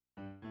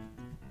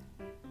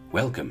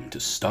Welcome to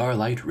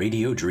Starlight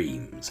Radio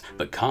Dreams,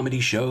 the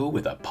comedy show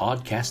with a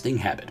podcasting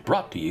habit,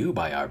 brought to you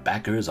by our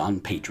backers on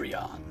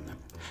Patreon.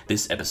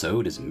 This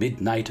episode is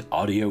Midnight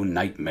Audio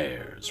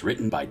Nightmares,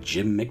 written by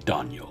Jim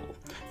McDaniel,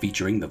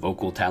 featuring the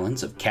vocal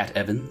talents of Kat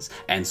Evans,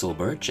 Ansel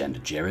Birch,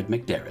 and Jared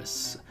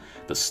McDarris.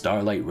 The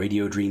Starlight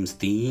Radio Dreams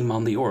theme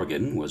on the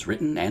organ was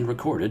written and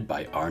recorded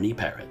by Arnie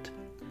Parrott.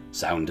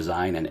 Sound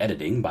design and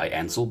editing by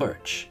Ansel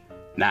Birch.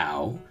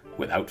 Now,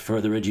 without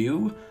further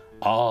ado,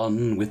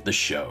 on with the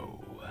show.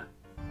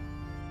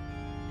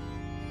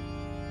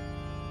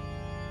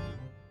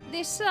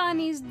 The sun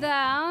is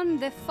down,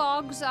 the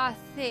fogs are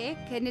thick,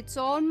 and it's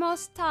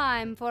almost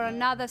time for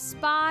another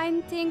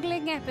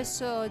spine-tingling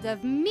episode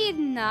of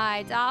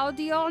Midnight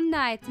Audio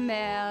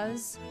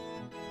Nightmares.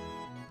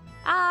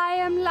 I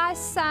am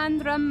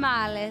Lysandra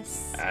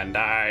Malice. And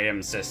I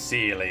am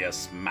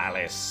Cecilius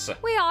Malice.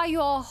 We are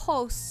your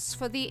hosts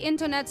for the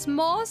internet's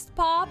most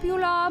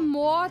popular,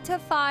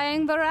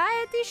 mortifying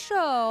variety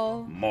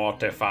show.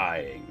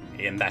 Mortifying,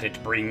 in that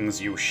it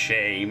brings you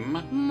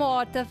shame.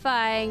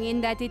 Mortifying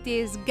in that it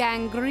is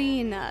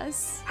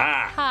gangrenous.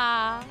 Ha!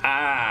 Ha!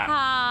 Ha!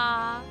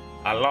 Ha!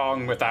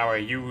 Along with our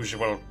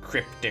usual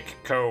cryptic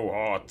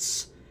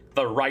cohorts,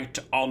 the Right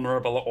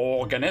Honorable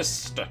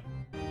Organist,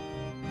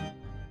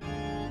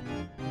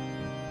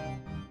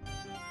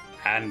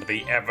 and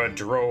the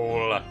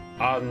ever-droll,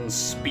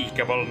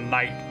 unspeakable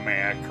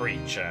nightmare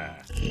creature.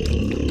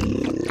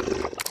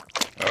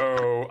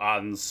 Oh,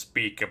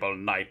 unspeakable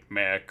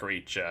nightmare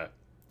creature.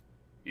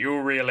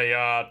 You really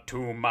are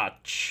too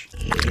much.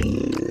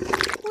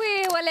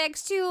 We will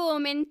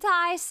exhume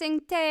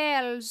enticing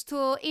tales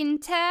to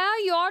inter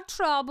your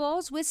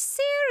troubles with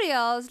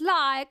serials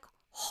like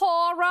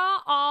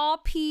Horror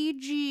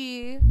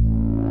RPG.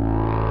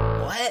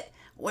 What?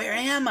 Where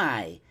am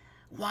I?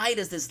 Why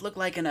does this look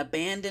like an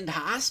abandoned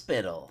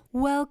hospital?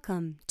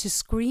 Welcome to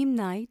Scream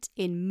Night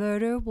in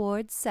Murder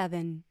Ward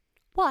 7.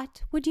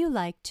 What would you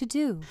like to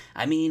do?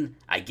 I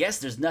guess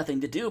there's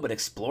nothing to do but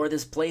explore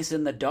this place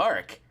in the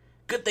dark.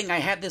 Good thing I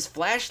have this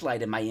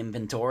flashlight in my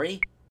inventory.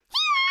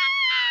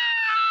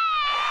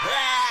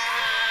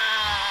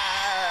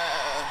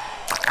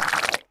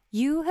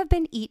 You have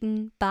been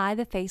eaten by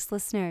the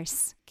faceless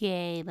nurse.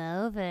 Game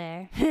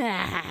over.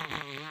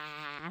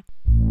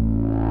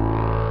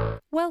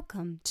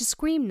 Welcome to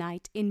Scream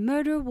Night in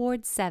Murder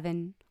Ward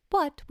 7.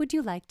 What would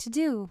you like to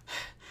do?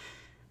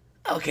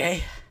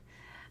 Okay.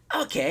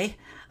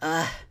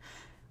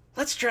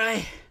 Let's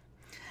try.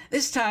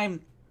 This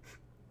time,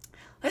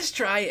 let's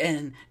try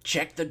and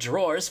check the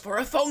drawers for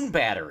a phone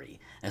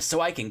battery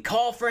so I can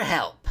call for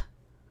help.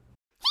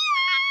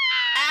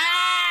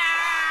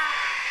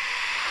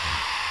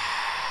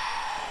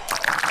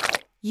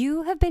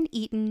 You have been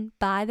eaten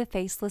by the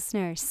faceless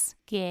nurse.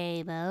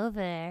 Game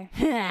over.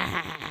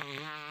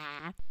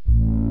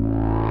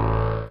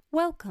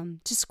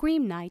 Welcome to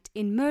Scream Night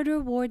in Murder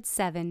Ward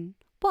 7.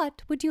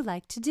 What would you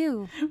like to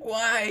do?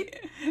 Why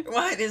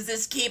does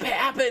this keep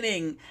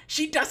happening?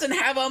 She doesn't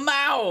have a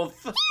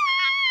mouth.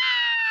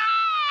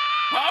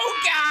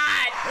 Oh,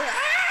 God!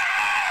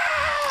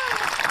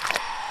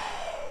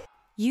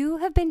 You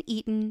have been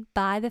eaten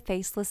by the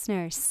faceless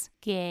nurse.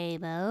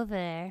 Game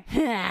over.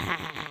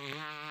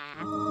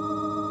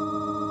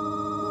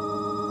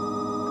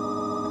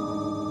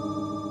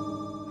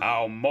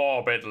 How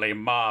morbidly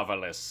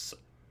marvelous.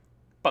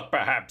 But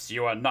perhaps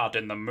you are not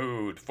in the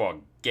mood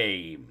for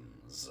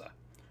games.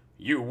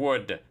 You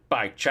would,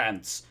 by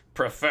chance,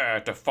 prefer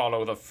to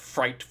follow the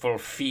frightful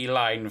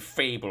feline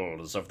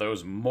fables of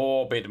those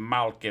morbid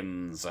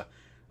Malkins,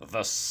 the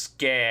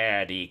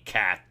scaredy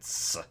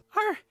cats.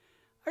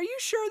 Are you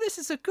sure this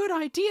is a good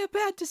idea,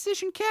 Bad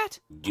Decision Cat?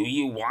 Do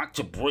you want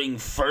to bring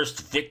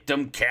first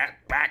victim Cat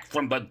back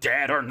from the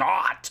dead or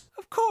not?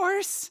 Of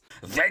course.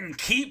 Then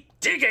keep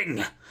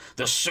digging.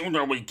 The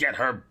sooner we get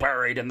her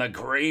buried in the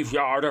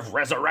graveyard of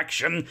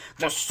resurrection,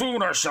 the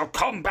sooner she'll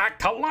come back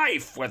to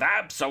life with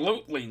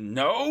absolutely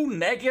no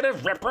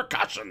negative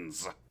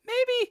repercussions.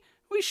 Maybe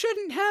we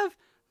shouldn't have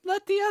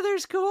let the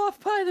others go off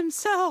by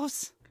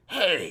themselves.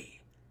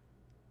 Hey,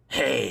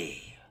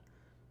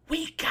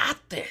 we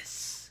got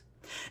this.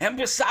 And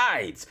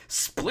besides,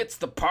 Splits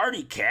the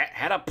Party Cat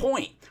had a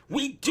point.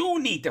 We do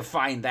need to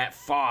find that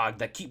fog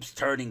that keeps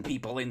turning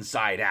people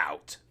inside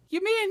out.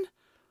 You mean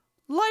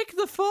like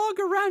the fog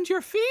around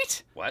your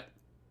feet? What?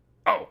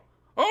 Oh!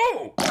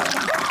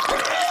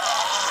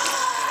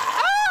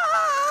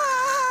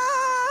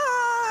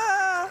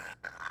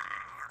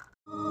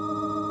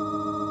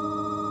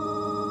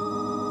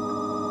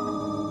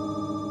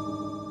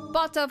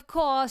 But of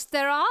course,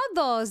 there are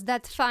those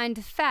that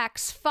find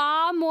facts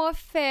far more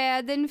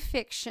fair than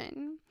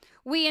fiction.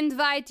 We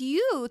invite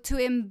you to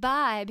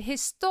imbibe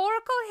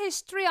historical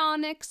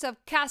histrionics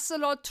of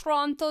Castle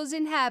Otranto's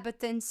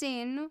inhabitants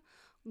in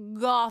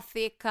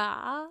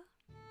Gothica.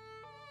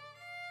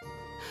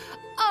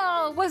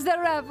 Oh, was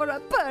there ever a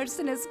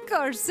person as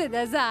cursed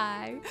as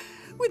I?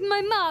 With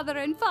my mother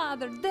and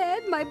father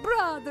dead, my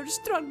brother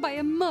struck by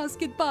a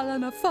musket ball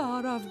on a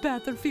far-off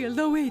battlefield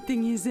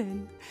awaiting his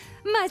end.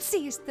 My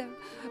sister,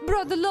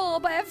 brought low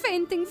by a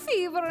fainting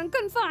fever and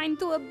confined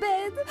to a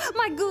bed.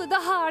 My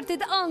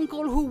good-hearted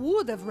uncle, who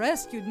would have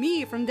rescued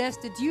me from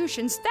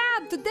destitution,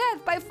 stabbed to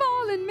death by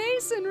fallen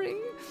masonry.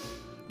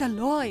 The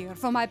lawyer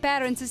for my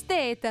parents'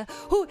 estate,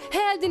 who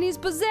held in his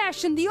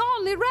possession the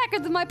only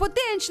record of my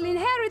potential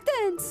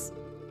inheritance,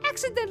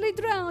 accidentally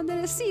drowned in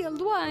a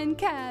sealed wine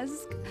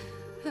cask.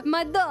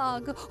 My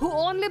dog, who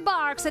only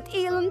barks at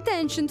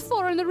ill-intentioned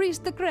foreign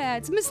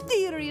aristocrats,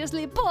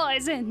 mysteriously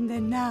poisoned.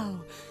 And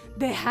now,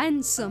 the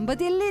handsome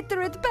but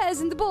illiterate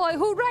peasant boy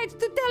who writes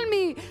to tell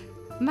me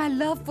my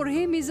love for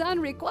him is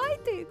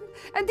unrequited,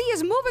 and he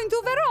is moving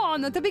to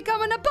Verona to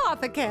become an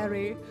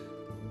apothecary.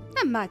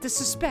 I might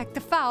suspect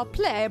the foul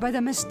play by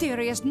the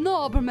mysterious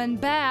nobleman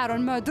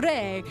Baron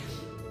Murdray,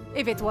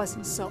 if it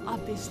wasn't so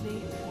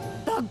obviously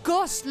the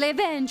ghostly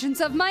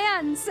vengeance of my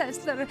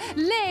ancestor,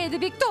 Lady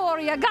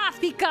Victoria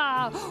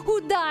Gothica,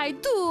 who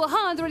died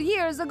 200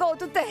 years ago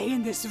today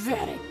in this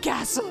very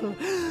castle.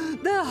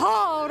 The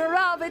horror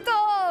of it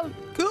all!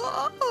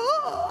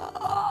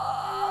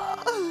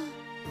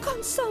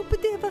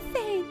 Consumptive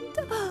faint.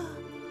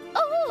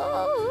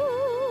 Oh.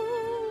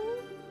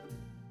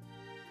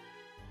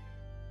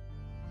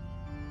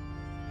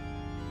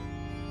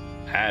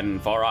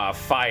 And for our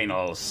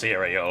final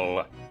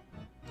serial,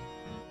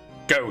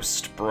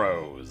 Ghost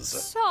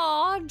Bros.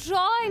 So,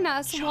 join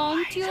us,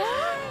 won't you?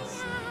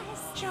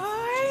 Join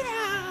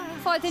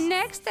us. For the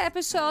next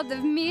episode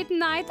of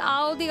Midnight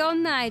Audio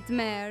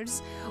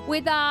Nightmares,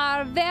 with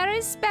our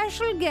very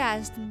special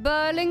guest,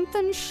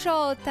 Burlington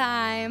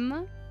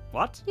Showtime.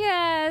 What?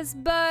 Yes,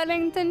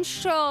 Burlington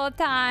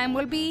Showtime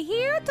will be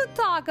here to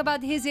talk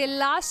about his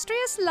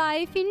illustrious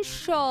life in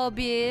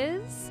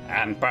showbiz.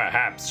 And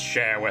perhaps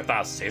share with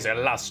us his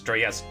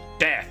illustrious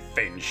death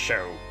in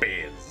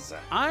showbiz.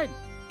 I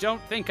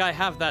don't think I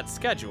have that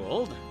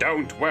scheduled.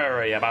 Don't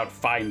worry about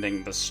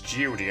finding the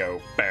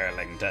studio,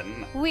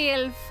 Burlington.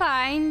 We'll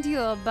find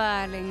you,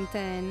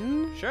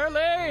 Burlington.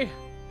 Shirley!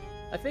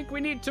 I think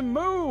we need to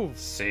move.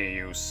 See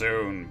you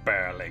soon,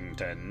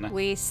 Burlington.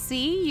 We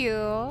see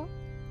you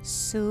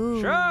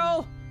soon.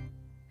 Cheryl!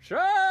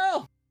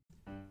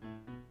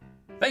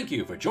 Thank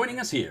you for joining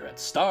us here at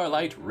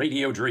Starlight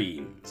Radio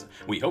Dreams.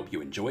 We hope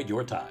you enjoyed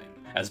your time.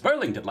 As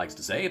Burlington likes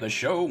to say, the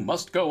show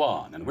must go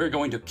on, and we're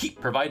going to keep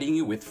providing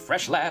you with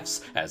fresh laughs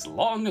as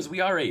long as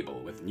we are able,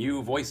 with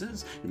new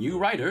voices, new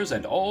writers,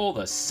 and all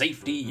the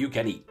safety you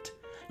can eat.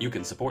 You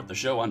can support the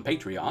show on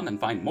Patreon and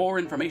find more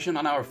information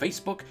on our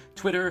Facebook,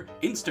 Twitter,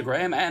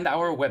 Instagram, and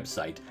our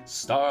website,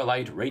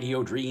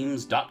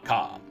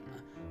 starlightradiodreams.com.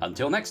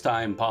 Until next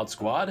time, Pod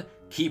Squad,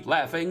 keep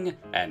laughing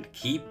and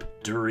keep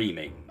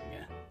dreaming.